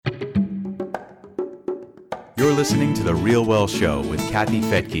You're listening to The RealWealth Show with Kathy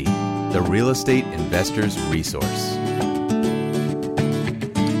Fettke, the real estate investor's resource.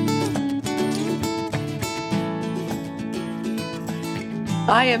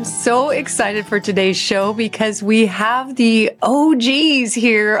 I am so excited for today's show because we have the OGs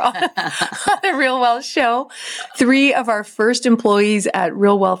here on the RealWealth Show. 3 of our first employees at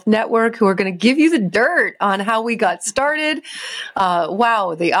RealWealth Network who are going to give you the dirt on how we got started.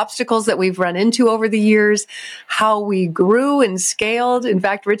 Wow, the obstacles that we've run into over the years, how we grew and scaled. In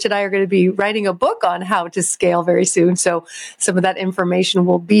fact, Rich and I are going to be writing a book on how to scale very soon. So some of that information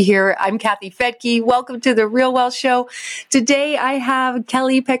will be here. I'm Kathy Fettke. Welcome to the RealWealth Show. Today I have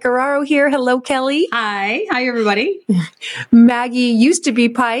Kelly Pecoraro here. Hello, Kelly. Hi. Hi, everybody. Maggie used to be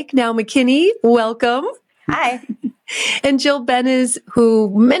Pike, now McKinney. Welcome. Hi. And Jill Bennis, who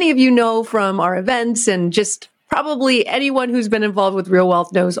many of you know from our events and just probably anyone who's been involved with Real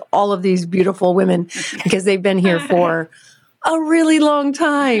Wealth knows all of these beautiful women because they've been here for a really long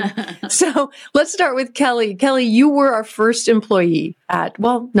time. So let's start with Kelly. Kelly, you were our first employee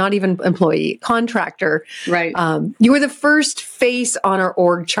not even employee, contractor. Right. You were the first face on our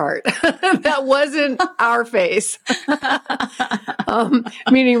org chart. That wasn't our face.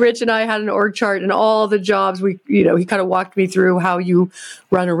 Meaning Rich and I had an org chart and all the jobs he kind of walked me through how you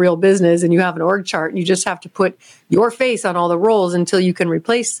run a real business and you have an org chart and you just have to put your face on all the roles until you can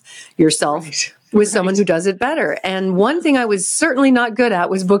replace yourself. Right. With someone who does it better. And one thing I was certainly not good at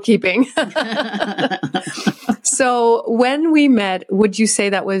was bookkeeping. So when we met, would you say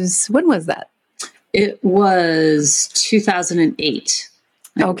when was that? It was 2008.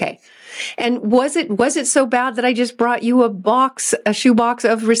 Okay. And was it so bad that I just brought you a shoebox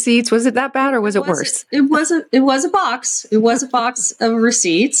of receipts? Was it that bad or was it worse? It was a box. It was a box of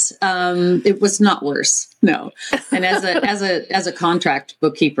receipts. It was not worse. No. And as a contract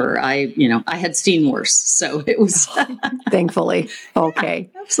bookkeeper, I had seen worse. So it was thankfully. Okay.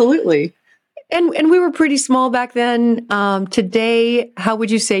 Yeah, absolutely. And we were pretty small back then. Today, how would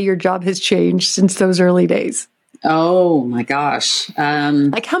you say your job has changed since those early days? Oh my gosh.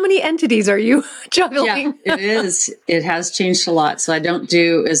 Like how many entities are you juggling? Yeah, it is. It has changed a lot. So I don't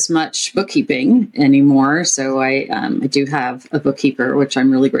do as much bookkeeping anymore. So I do have a bookkeeper, which I'm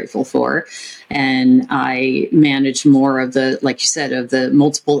really grateful for. And I manage more of the, like you said, of the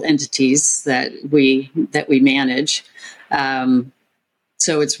multiple entities that we manage.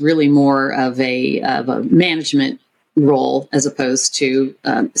 So it's really more of a management role as opposed to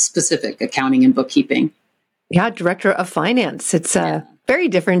specific accounting and bookkeeping. Yeah, director of finance. It's a very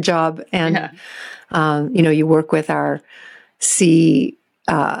different job. And, you work with our CFO.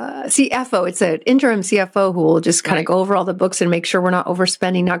 It's an interim CFO who will just kind of go over all the books and make sure we're not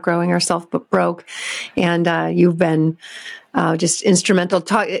overspending, not growing ourselves broke. And you've been just instrumental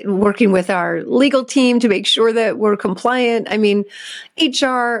working with our legal team to make sure that we're compliant. I mean,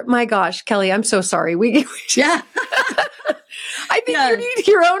 HR, my gosh, Kelly, I'm so sorry. I think you need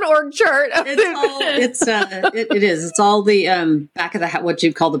your own org chart. It is. It's all the back of the what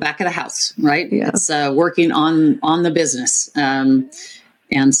you'd call the back of the house, right? Yeah. It's working on the business. And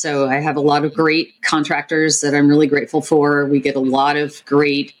so I have a lot of great contractors that I'm really grateful for. We get a lot of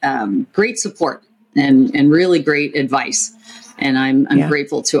great support and really great advice. And I'm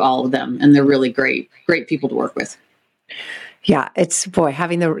grateful to all of them. And they're really great people to work with. Yeah, it's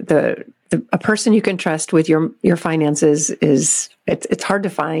having a person you can trust with your finances it's hard to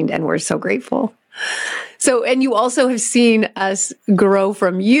find, and we're so grateful. So, and you also have seen us grow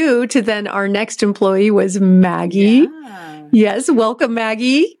from you to then our next employee was Maggie. Yeah. Yes, welcome,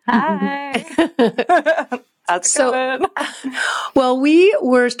 Maggie. Hi. That's good. Well, we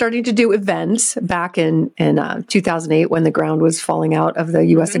were starting to do events back in 2008 when the ground was falling out of the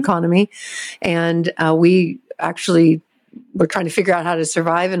U.S. economy, and we actually were trying to figure out how to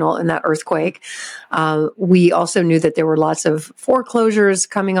survive in that earthquake. We also knew that there were lots of foreclosures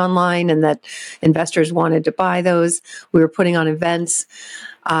coming online and that investors wanted to buy those. We were putting on events.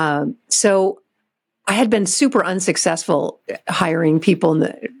 So I had been super unsuccessful hiring people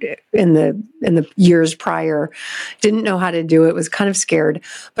in the years prior. Didn't know how to do it. Was kind of scared.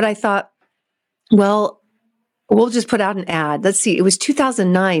 But I thought, well, we'll just put out an ad. Let's see. It was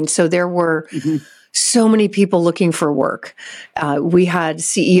 2009. So there were so many people looking for work. We had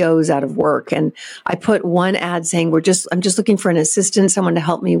CEOs out of work, and I put one ad saying, I'm just looking for an assistant, someone to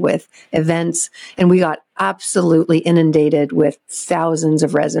help me with events. And we got absolutely inundated with thousands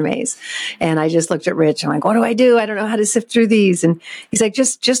of resumes. And I just looked at Rich. I'm like, what do? I don't know how to sift through these. And he's like,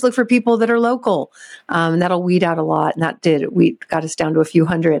 just look for people that are local. That'll weed out a lot. And that did. We got us down to a few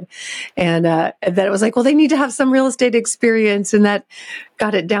hundred. And then it was like, well, they need to have some real estate experience. And that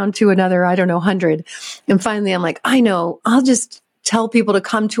got it down to another, 100. And finally, I'm like, I know, I'll just tell people to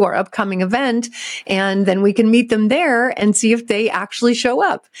come to our upcoming event, and then we can meet them there and see if they actually show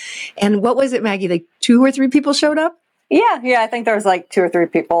up. And what was it, Maggie? Like 2 or 3 people showed up? Yeah. I think there was like 2 or 3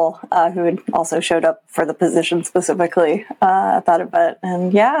 people who had also showed up for the position specifically at that event.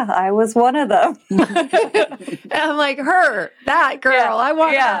 And yeah, I was one of them. And I'm like, that girl, I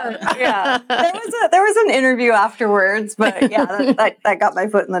want her. Yeah. There was an interview afterwards, but yeah, that got my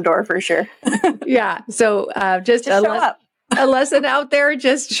foot in the door for sure. Yeah. So just show up. A lesson out there,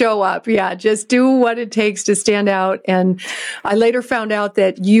 just show up. Yeah, just do what it takes to stand out. And I later found out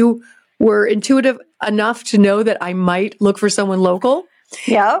that you were intuitive enough to know that I might look for someone local.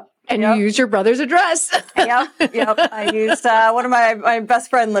 Yep. And you used your brother's address. Yep. I used one of my best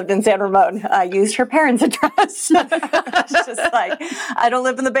friend lived in San Ramon. I used her parents' address. It's just like, I don't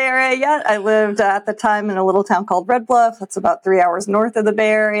live in the Bay Area yet. I lived at the time in a little town called Red Bluff. That's about 3 hours north of the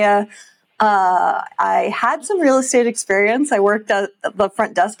Bay Area. I had some real estate experience. I worked at the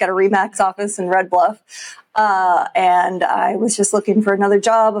front desk at a RE/MAX office in Red Bluff. And I was just looking for another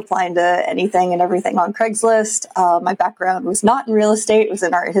job, applying to anything and everything on Craigslist. My background was not in real estate. It was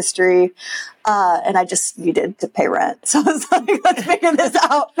in art history. And I just needed to pay rent. So I was like, let's figure this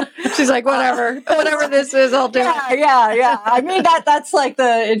out. She's like, whatever this is, I'll do it. Yeah. I mean, that's like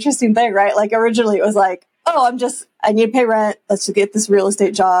the interesting thing, right? Like originally it was like, I need to pay rent. Let's just get this real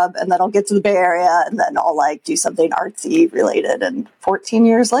estate job, and then I'll get to the Bay Area, and then I'll like do something artsy related. And 14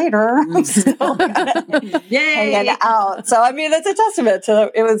 years later, I'm still hanging out. So I mean, that's a testament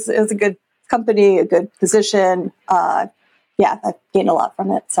to it was a good company, a good position. I've gained a lot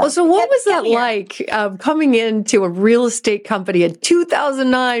from it. So what was that like coming into a real estate company in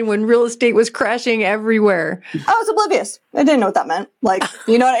 2009 when real estate was crashing everywhere? I was oblivious. I didn't know what that meant. Like,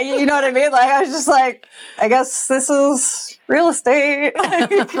 you know what I mean? Like, I was just like, I guess this is real estate. I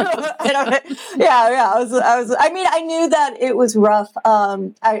knew that it was rough.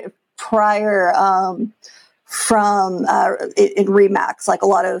 From in RE/MAX, like a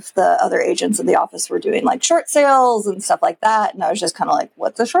lot of the other agents in the office were doing like short sales and stuff like that. And I was just kind of like,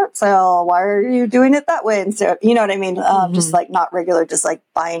 what's a short sale? Why are you doing it that way? And so, you know what I mean? Just like not regular, just like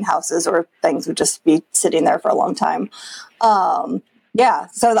buying houses or things would just be sitting there for a long time. So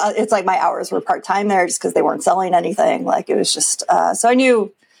it's like my hours were part-time there just because they weren't selling anything. Like it was just, so I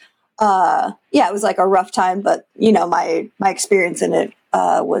knew, it was like a rough time, but you know, my experience in it,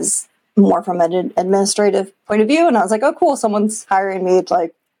 was more from an administrative point of view. And I was like, oh, cool. Someone's hiring me to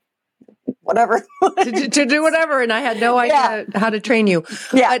like, whatever. to do whatever. And I had no idea how to train you.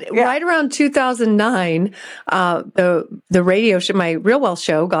 But right around 2009, the radio show, my RealWealth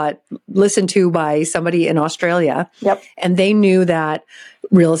show got listened to by somebody in Australia. Yep. And they knew that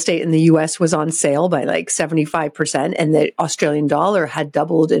real estate in the US was on sale by like 75%, and the Australian dollar had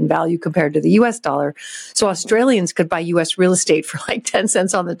doubled in value compared to the US dollar. So Australians could buy US real estate for like 10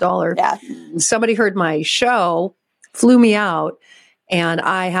 cents on the dollar. Yeah. Somebody heard my show, flew me out, and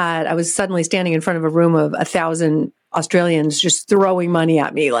I was suddenly standing in front of a room of 1,000 Australians just throwing money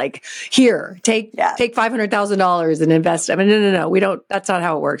at me, like, here, take $500,000 and invest. I mean, no, we don't, that's not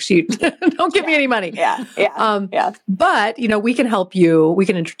how it works. You don't give me any money. But, you know, we can help you. We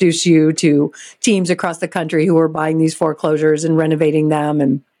can introduce you to teams across the country who are buying these foreclosures and renovating them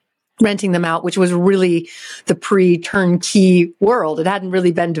and renting them out, which was really the pre-turnkey world. It hadn't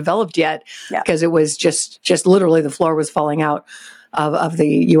really been developed yet because it was just literally the floor was falling out of the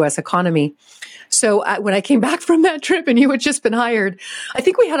U.S. economy. So when I came back from that trip and you had just been hired, I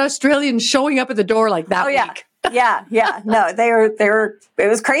think we had Australians showing up at the door like that week. Yeah. No, they were, it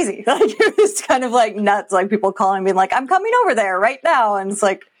was crazy. Like, it was kind of like nuts. Like people calling me like, I'm coming over there right now. And it's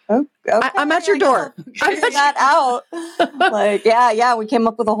like, oh, okay, I'm at your door. Figure that out. Like, we came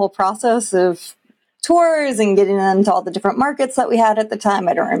up with a whole process of tours and getting into all the different markets that we had at the time.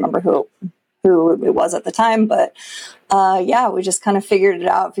 I don't remember who it was at the time, but we just kind of figured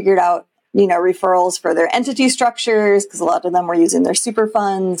out, you know, referrals for their entity structures, because a lot of them were using their super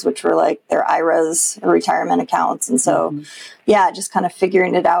funds, which were like their IRAs or retirement accounts. And so, just kind of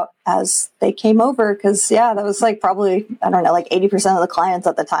figuring it out as they came over. Because, that was like probably, I don't know, like 80% of the clients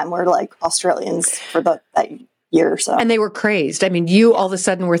at the time were like Australians for that year or so. And they were crazed. I mean, you all of a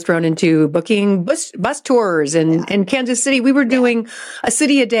sudden were thrown into booking bus tours in Kansas City. We were doing a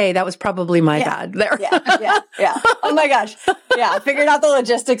city a day. That was probably my bad there. Yeah. Oh my gosh. Yeah. Figured out the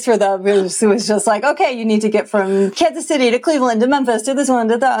logistics for them. It was just like, okay, you need to get from Kansas City to Cleveland to Memphis to this one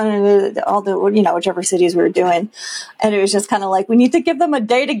to that one, all the, whichever cities we were doing. And it was just kind of like, we need to give them a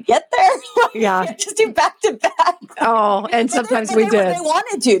day to get there. Yeah. Just do back to back. Oh, and sometimes we did.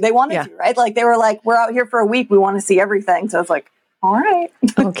 They wanted to, right? Like they were like, we're out here for a week. We want to see everything. So it's like, all right.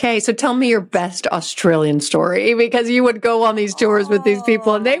 Okay. So tell me your best Australian story, because you would go on these tours with these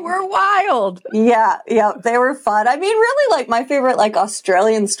people and they were wild. Yeah. They were fun. I mean, really, like my favorite, like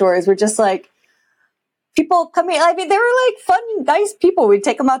Australian stories were just like people coming. I mean, they were like fun, nice people. We'd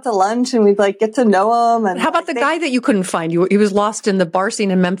take them out to lunch and we'd like get to know them. And how about the guy that you couldn't find? He was lost in the bar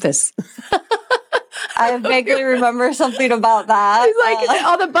scene in Memphis. I vaguely remember something about that. He's like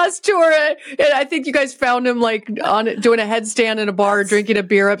on the bus tour, and I think you guys found him like doing a headstand in a bar, drinking a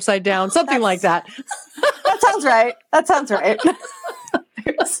beer upside down, something like that. That sounds right.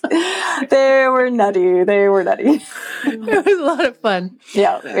 They were nutty. It was a lot of fun.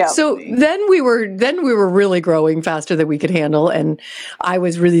 Yeah. So then we were really growing faster than we could handle, and I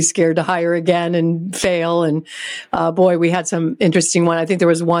was really scared to hire again and fail. And boy, we had some interesting one. I think there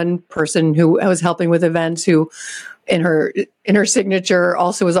was one person who I was helping with events who, in her signature,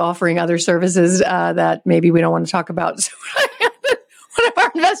 also was offering other services that maybe we don't want to talk about. So one of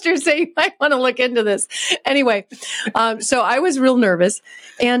our investors say, you might want to look into this. Anyway, so I was real nervous.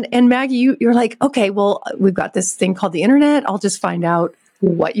 And Maggie, you're like, okay, well, we've got this thing called the internet. I'll just find out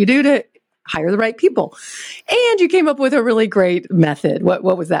what you do to hire the right people. And you came up with a really great method. What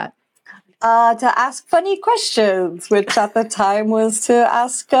was that? To ask funny questions, which at the time was to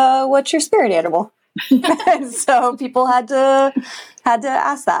ask, what's your spirit animal? And so people had to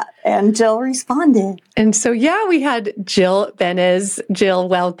ask that, and Jill responded. And so, we had Jill Benez. Jill,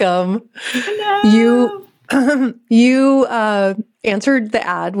 welcome. Hello. You answered the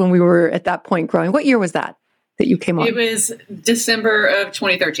ad when we were at that point growing. What year was that you came on? It was December of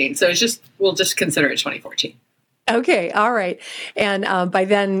 2013. So we'll just consider it 2014. Okay. All right. And by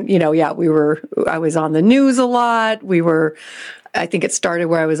then, I was on the news a lot. I think it started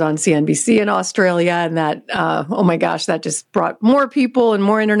where I was on CNBC in Australia, and that, oh my gosh, that just brought more people and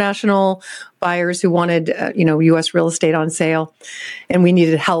more international buyers who wanted, U.S. real estate on sale, and we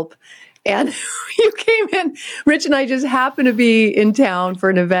needed help. And you came in, Rich and I just happened to be in town for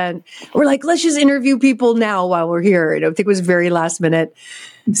an event. We're like, let's just interview people now while we're here. I think it was very last minute.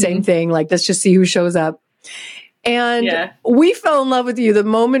 Same thing. Like, let's just see who shows up. And we fell in love with you the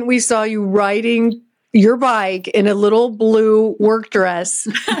moment we saw you riding your bike in a little blue work dress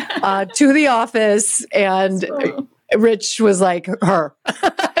to the office, and Rich was like her.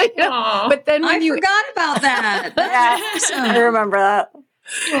 But then when I forgot about that. I remember that.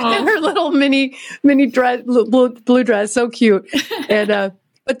 And her little mini dress, blue dress, so cute. And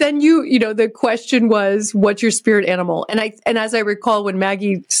but then the question was, what's your spirit animal? And as I recall, when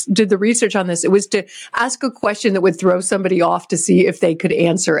Maggie did the research on this, it was to ask a question that would throw somebody off to see if they could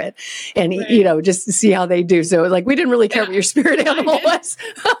answer it, and just to see how they do. So like, we didn't really care what your spirit animal was.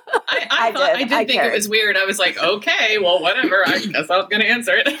 I did think it was weird. I was like, okay, well, whatever. I guess I was going to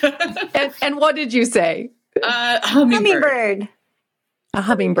answer it. and what did you say? Hummingbird. A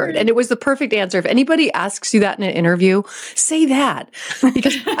hummingbird. And it was the perfect answer. If anybody asks you that in an interview, say that.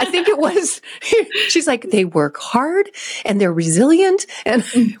 Because I think it was, she's like, they work hard and they're resilient. And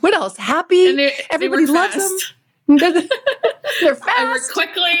what else? Happy. And everybody loves them. They're fast. I work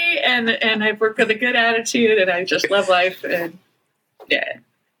quickly and I work with a good attitude and I just love life. And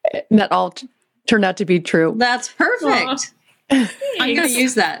And that all turned out to be true. That's perfect. I'm going to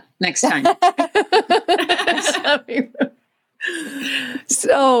use that next time.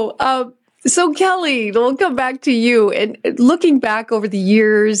 So Kelly, we'll come back to you. And looking back over the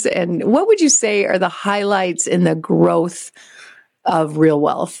years, and what would you say are the highlights in the growth of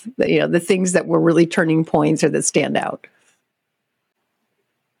RealWealth? The things that were really turning points or that stand out.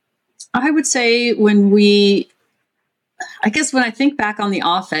 I would say when I think back on the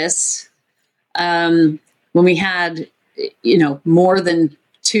office, when we had, more than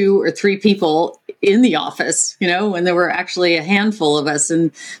 2 or 3 people in the office, when there were actually a handful of us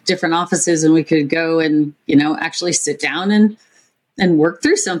in different offices, and we could go and, actually sit down and work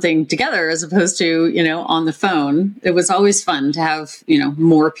through something together as opposed to, on the phone. It was always fun to have,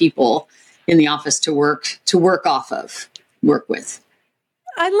 more people in the office to work with.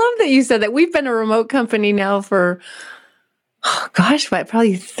 I love that you said that. We've been a remote company now for gosh, what,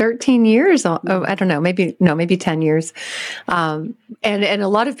 probably 13 years. I don't know, maybe 10 years. And a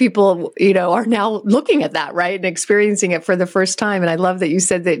lot of people, are now looking at that, right, and experiencing it for the first time. And I love that you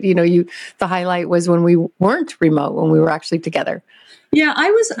said that, the highlight was when we weren't remote, when we were actually together. Yeah,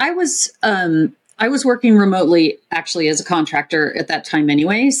 I was working remotely actually as a contractor at that time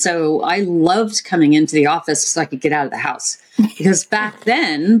anyway. So I loved coming into the office so I could get out of the house. Because back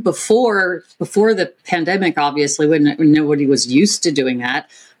then, before the pandemic, obviously, when nobody was used to doing that,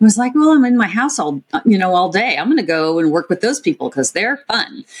 I was like, well, I'm in my house all day. I'm going to go and work with those people because they're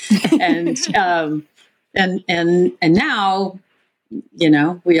fun. And and now,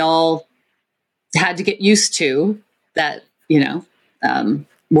 we all had to get used to that,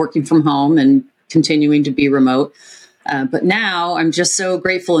 working from home and continuing to be remote. But now I'm just so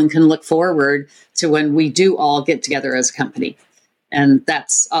grateful and can look forward to when we do all get together as a company. And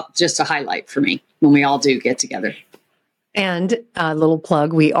that's just a highlight for me when we all do get together. And a little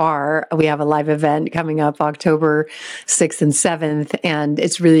plug, we have a live event coming up October 6th and 7th, and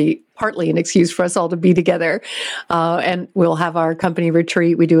it's really partly an excuse for us all to be together. And we'll have our company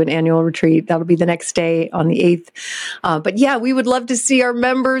retreat. We do an annual retreat. That'll be the next day on the 8th. But yeah, we would love to see our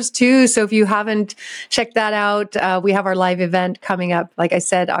members too. So if you haven't checked that out, we have our live event coming up. Like I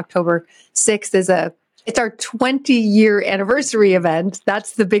said, October 6th it's our 20-year anniversary event.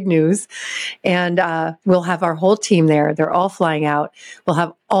 That's the big news. And we'll have our whole team there. They're all flying out. We'll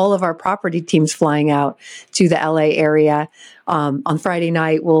have all of our property teams flying out to the LA area. On Friday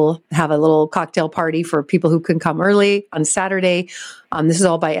night, we'll have a little cocktail party for people who can come early. On Saturday, this is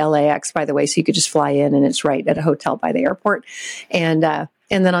all by LAX, by the way, so you could just fly in and it's right at a hotel by the airport.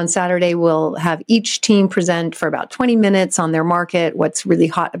 And then on Saturday, we'll have each team present for about 20 minutes on their market, what's really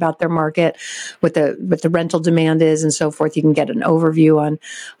hot about their market, what the rental demand is, and so forth. You can get an overview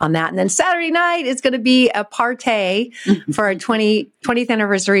on that. And then Saturday night is going to be a party for our 20th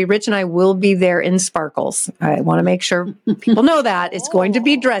anniversary. Rich and I will be there in sparkles. I want to make sure people know that. It's going to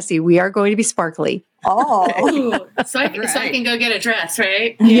be dressy. We are going to be sparkly. Oh, so I can go get a dress,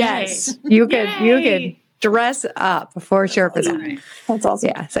 right? Yes, you can dress up for sure for that. Right. That's awesome.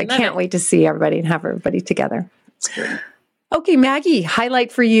 Yeah, so I can't wait to see everybody and have everybody together. That's great. Okay, Maggie,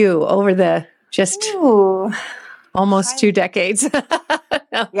 highlight for you over the almost 2 decades.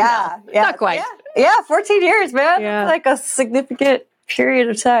 Yeah, not quite. Yeah, 14 years, man. Yeah. That's like a significant period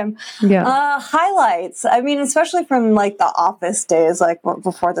of time. Yeah. Highlights. I mean, especially from like the office days, like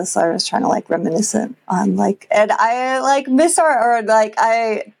before this, I was trying to like reminiscent on and I like miss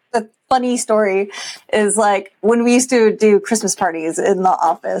the funny story is like when we used to do Christmas parties in the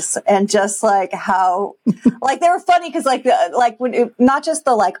office and just like how like they were funny because not just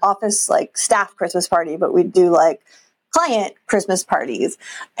the like office like staff Christmas party, but we'd do like client Christmas parties.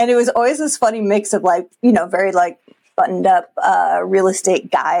 And it was always this funny mix of like, very like buttoned up real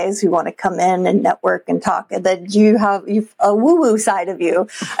estate guys who want to come in and network and talk. And then you have a woo-woo side of you.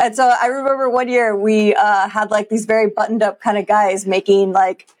 And so I remember one year we had like these very buttoned up kind of guys making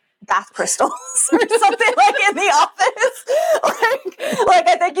like bath crystals or something like in the office. Like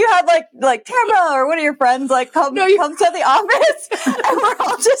I think you had like Tamara or one of your friends like come to the office and we're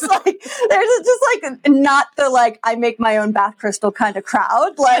all just like, there's just like not the like I make my own bath crystal kind of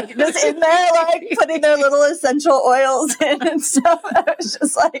crowd, like just in there like putting their little essential oils in and stuff. It was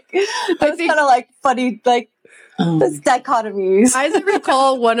just like, it was kind of like funny, like this dichotomies. I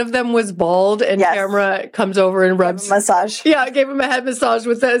recall one of them was bald and Tamara comes over and rubs massage. Yeah, gave him a head massage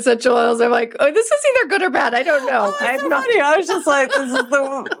with the essential oils. I'm like, oh, this is either good or bad. I don't know. I was just like, this is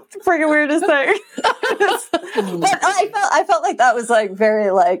the freaking weirdest thing. But I felt like that was like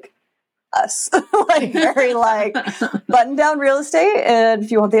very like us, like very like button down real estate. And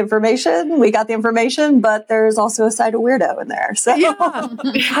if you want the information, we got the information, but there's also a side of weirdo in there. So yeah,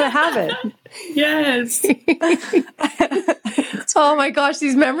 gotta have it. Yes. Oh my gosh,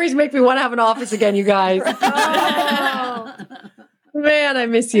 these memories make me want to have an office again, you guys. Oh, man, I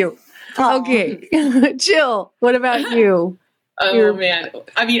miss you. Okay. Jill, what about you? Oh man.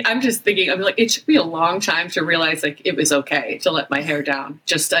 I mean, I'm just thinking, it took me a long time to realize like it was okay to let my hair down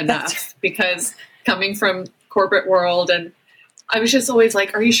just enough because coming from corporate world and I was just always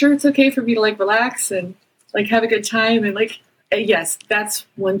like, are you sure it's okay for me to like relax and like have a good time? And like, yes, that's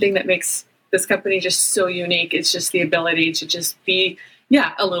one thing that makes this company just so unique. It's just the ability to just be,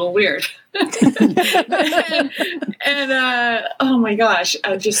 a little weird. and oh my gosh,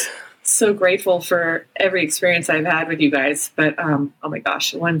 I'm just so grateful for every experience I've had with you guys. But oh my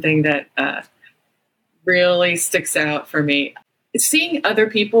gosh, one thing that really sticks out for me is seeing other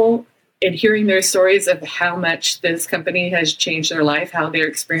people and hearing their stories of how much this company has changed their life, how their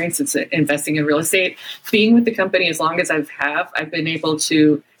experience is investing in real estate, being with the company as long as I've been able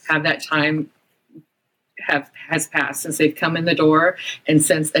to have that time has passed since they've come in the door, and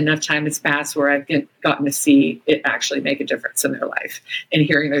since enough time has passed where I've gotten to see it actually make a difference in their life, and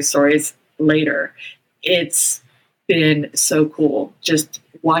hearing their stories later, it's been so cool just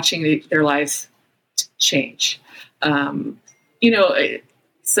watching their lives change.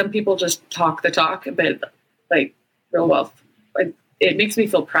 Some people just talk the talk, but like RealWealth, it makes me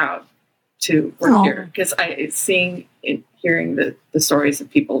feel proud to work here, because seeing and hearing the stories of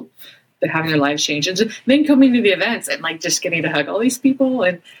people that having their lives change, and then coming to the events and like just getting to hug all these people.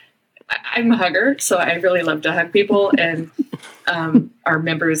 And I'm a hugger, so I really love to hug people. And our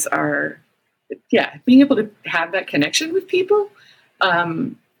members are, being able to have that connection with people.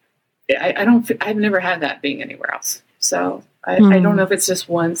 I've never had that being anywhere else. So I don't know if it's just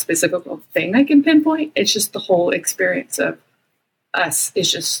one specific thing I can pinpoint. It's just the whole experience of us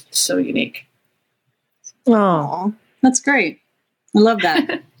is just so unique. Oh, that's great. I love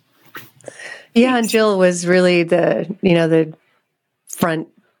that. Yeah, and Jill was really the front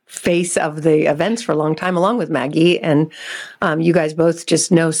face of the events for a long time, along with Maggie. And you guys both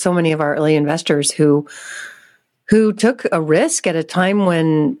just know so many of our early investors who took a risk at a time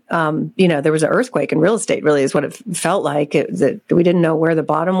when there was an earthquake in real estate. Really, is what it felt like. That we didn't know where the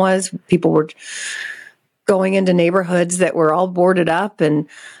bottom was. People were going into neighborhoods that were all boarded up, and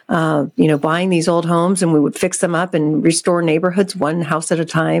buying these old homes, and we would fix them up and restore neighborhoods one house at a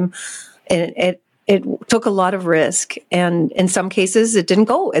time. And it took a lot of risk. And in some cases, it didn't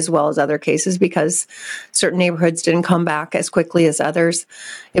go as well as other cases because certain neighborhoods didn't come back as quickly as others.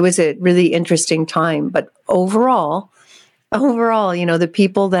 It was a really interesting time. But overall, the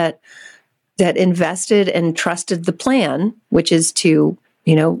people that invested and trusted the plan, which is to,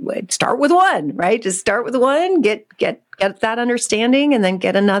 start with one, right? Just start with one, get that understanding, and then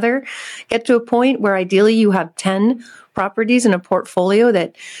get to a point where ideally you have 10 properties in a portfolio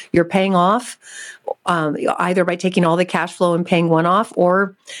that you're paying off, either by taking all the cash flow and paying one off,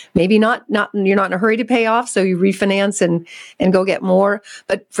 or maybe not you're not in a hurry to pay off, so you refinance and go get more.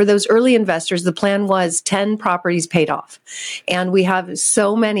 But for those early investors, the plan was 10 properties paid off. And we have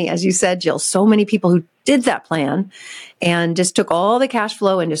so many, as you said, Jill, so many people who did that plan and just took all the cash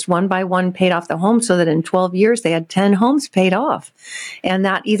flow and just one by one paid off the home, so that in 12 years they had 10 homes paid off. And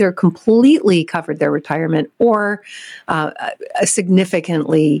that either completely covered their retirement or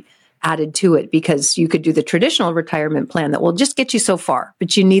significantly added to it, because you could do the traditional retirement plan that will just get you so far,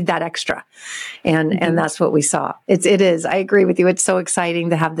 but you need that extra. And that's what we saw. It is. I agree with you. It's so exciting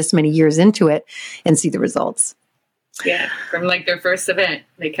to have this many years into it and see the results. Yeah, from like their first event,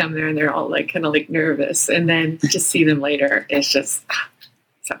 they come there and they're all like kind of like nervous, and then just see them later. It's just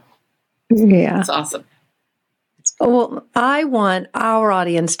it's awesome. Well, I want our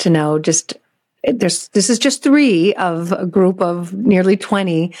audience to know this is just 3 of a group of nearly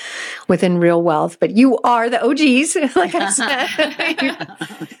 20 within RealWealth, but you are the OGs, like I said,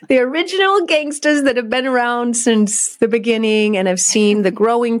 the original gangsters that have been around since the beginning and have seen the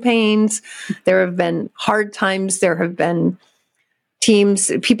growing pains. There have been hard times. There have been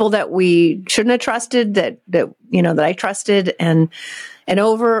people that we shouldn't have trusted that I trusted. And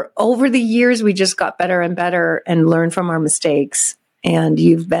over the years, we just got better and better and learned from our mistakes. And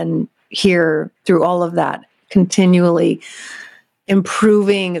you've been here through all of that, continually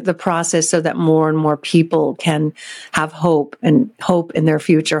improving the process so that more and more people can have hope in their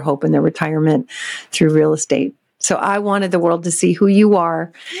future, hope in their retirement through real estate. So I wanted the world to see who you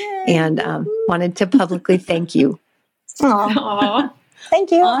are. Yay. And wanted to publicly thank you. Aww.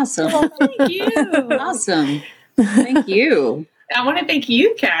 Thank you. Awesome. Thank you. Awesome. Thank you. I want to thank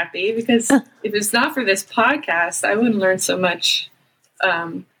you, Kathy, because if it's not for this podcast, I wouldn't learn so much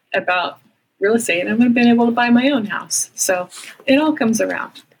about real estate, and I would have been able to buy my own house. So it all comes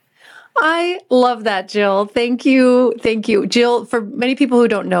around. I love that, Jill. Thank you. Thank you. Jill, for many people who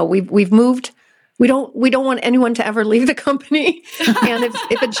don't know, we've moved. We don't want anyone to ever leave the company. And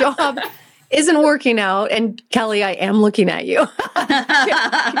if a job isn't working out, and Kelly, I am looking at you.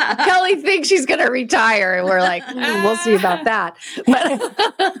 Kelly thinks she's going to retire, and we're like, we'll see about that.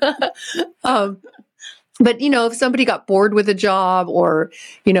 But, if somebody got bored with a job or,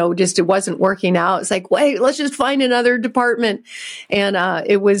 just it wasn't working out, it's like, wait, let's just find another department. And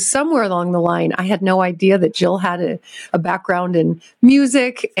it was somewhere along the line. I had no idea that Jill had a background in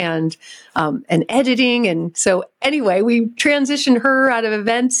music and editing. And so anyway, we transitioned her out of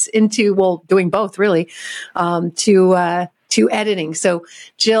events into, doing both really, to to editing. So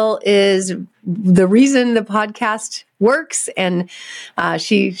Jill is the reason the podcast works, and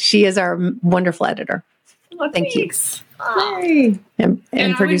she is our wonderful editor. Well, Thank you. Yay. And I wouldn't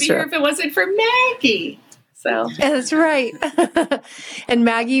be producer. here if it wasn't for Maggie. So That's right. And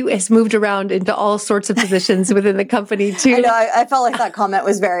Maggie has moved around into all sorts of positions within the company too. I know. I felt like that comment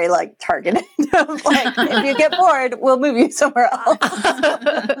was very like targeted. Like, if you get bored, we'll move you somewhere else.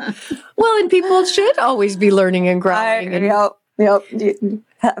 Well, and people should always be learning and growing. Yep.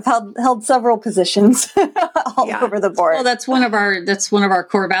 I've held several positions all over the board. Well, that's one of our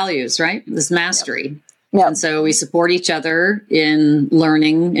core values, right? This mastery. Yep. And so we support each other in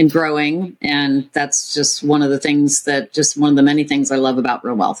learning and growing. And that's just one of the many things I love about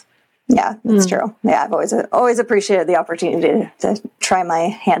RealWealth. Yeah, that's true. Yeah, I've always appreciated the opportunity to try my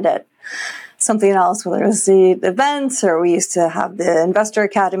hand at something else, whether it was the events or we used to have the Investor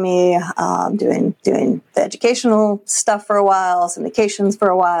Academy, doing the educational stuff for a while, syndications for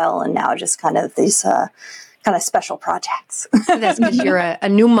a while, and now just kind of these kind of special projects. That's because you're a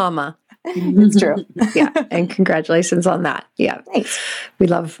new mama. It's true. Yeah, and congratulations on that. Yeah, Thanks. We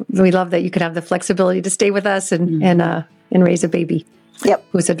love that you could have the flexibility to stay with us and raise a baby. Yep.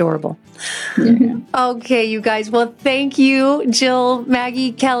 Who's adorable. Yeah. Okay, you guys. Well, thank you, Jill,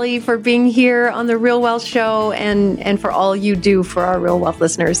 Maggie, Kelly, for being here on the Real Wealth Show and for all you do for our Real Wealth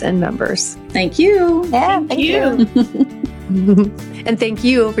listeners and members. Thank you. Yeah, thank you. And thank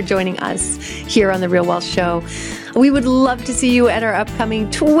you for joining us here on the Real Wealth Show. We would love to see you at our upcoming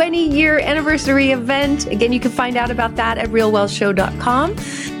 20-year anniversary event. Again, you can find out about that at realwealthshow.com.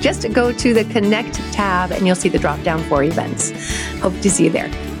 Just go to the Connect tab and you'll see the drop down for events. Hope to see you there.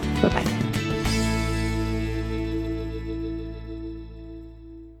 Bye-bye.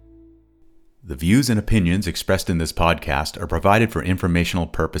 The views and opinions expressed in this podcast are provided for informational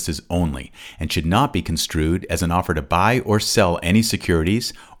purposes only and should not be construed as an offer to buy or sell any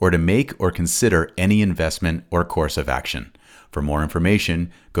securities or to make or consider any investment or course of action. For more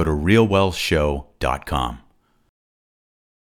information, go to realwealthshow.com.